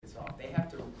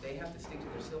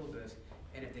their syllabus,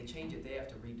 and if they change it, they have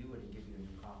to redo it and give you a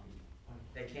new copy.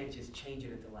 They can't just change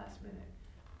it at the last minute,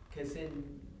 because then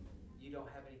you don't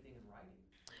have anything in writing.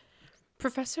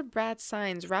 Professor Brad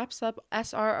Sines wraps up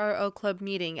SRRO Club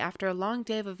meeting after a long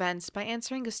day of events by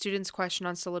answering a student's question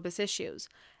on syllabus issues.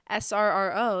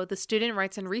 SRRO, the Student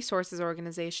Rights and Resources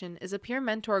Organization, is a peer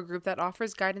mentor group that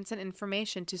offers guidance and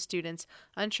information to students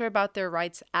unsure about their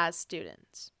rights as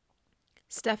students.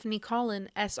 Stephanie Collin,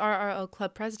 SRRO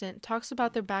Club President, talks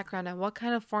about their background and what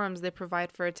kind of forums they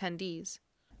provide for attendees.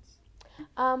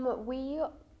 We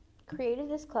created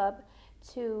this club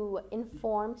to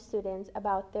inform students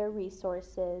about their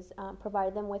resources,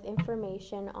 provide them with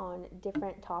information on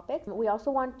different topics. We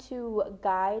also want to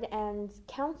guide and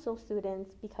counsel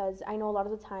students because I know a lot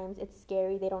of the times it's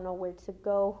scary, they don't know where to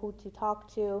go, who to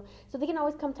talk to, so they can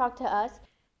always come talk to us.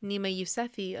 Nima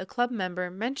Yousefi, a club member,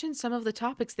 mentioned some of the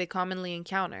topics they commonly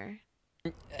encounter.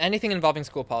 Anything involving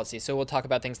school policy. So we'll talk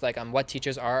about things like what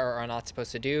teachers are or are not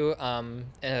supposed to do.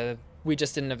 We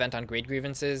just did an event on grade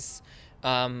grievances.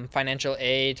 Financial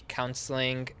aid,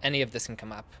 counseling, any of this can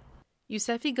come up.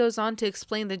 Yousefi goes on to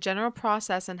explain the general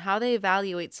process and how they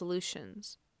evaluate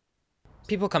solutions.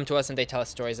 People come to us and they tell us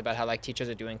stories about how teachers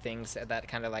are doing things that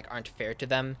kind of aren't fair to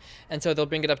them. And so they'll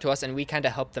bring it up to us and we kind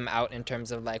of help them out in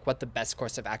terms of what the best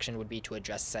course of action would be to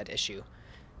address said issue.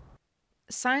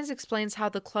 Sines explains how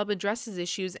the club addresses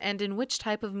issues and in which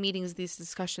type of meetings these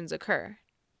discussions occur.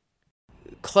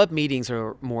 Club meetings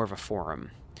are more of a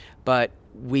forum, but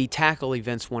we tackle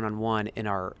events one-on-one in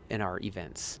our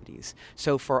events.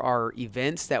 So for our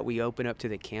events that we open up to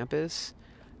the campus,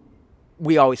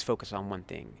 we always focus on one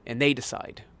thing, and they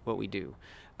decide what we do.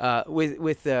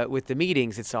 With the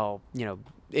meetings, it's all,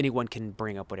 anyone can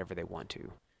bring up whatever they want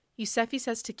to. Yousefi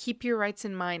says to keep your rights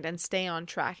in mind and stay on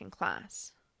track in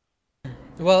class.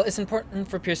 Well, it's important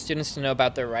for peer students to know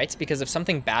about their rights because if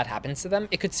something bad happens to them,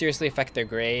 it could seriously affect their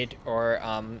grade or,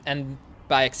 and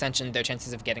by extension, their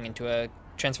chances of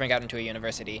transferring out into a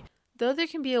university. Though there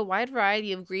can be a wide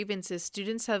variety of grievances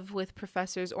students have with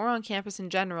professors or on campus in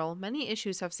general, many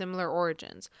issues have similar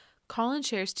origins. Colin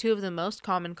shares two of the most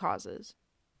common causes.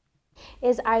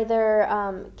 Is either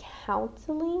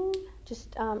counseling,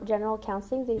 just general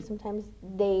counseling. Sometimes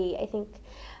I think,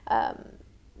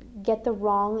 get the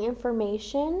wrong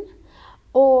information,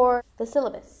 or the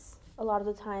syllabus. A lot of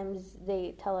the times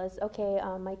they tell us, okay,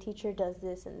 my teacher does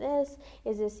this and this.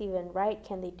 Is this even right?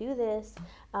 Can they do this?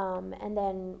 And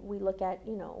then we look at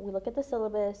the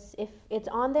syllabus. If it's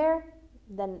on there,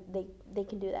 then they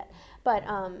can do that. But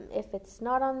if it's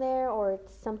not on there, or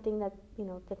it's something that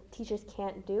the teachers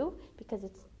can't do because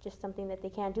it's just something that they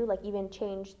can't do, like even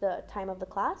change the time of the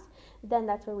class, then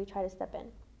that's where we try to step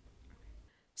in.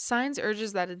 Sines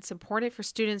urges that it's important for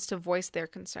students to voice their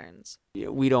concerns.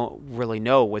 We don't really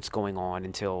know what's going on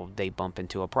until they bump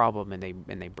into a problem and they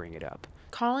bring it up.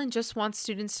 Colin just wants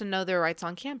students to know their rights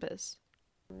on campus.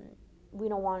 We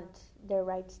don't want their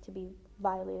rights to be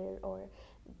violated, or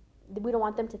we don't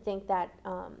want them to think that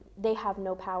they have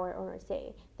no power or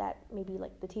say, that maybe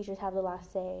the teachers have the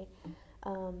last say.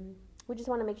 We just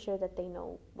want to make sure that they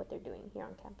know what they're doing here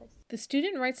on campus. The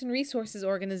Student Rights and Resources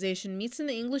Organization meets in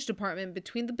the English department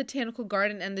between the Botanical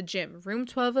Garden and the gym, room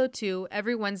 1202,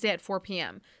 every Wednesday at 4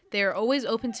 p.m. They are always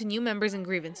open to new members and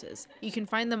grievances. You can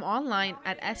find them online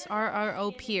at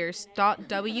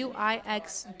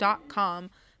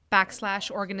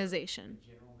srropeers.wix.com/organization.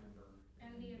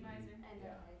 And the advisor.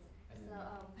 So,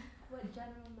 what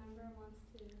general member wants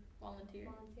to volunteer?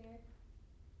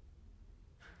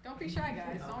 Don't be shy,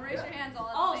 guys. Don't raise your hands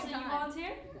all at the same time. So you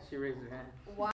volunteer? She raised her hand. Wow.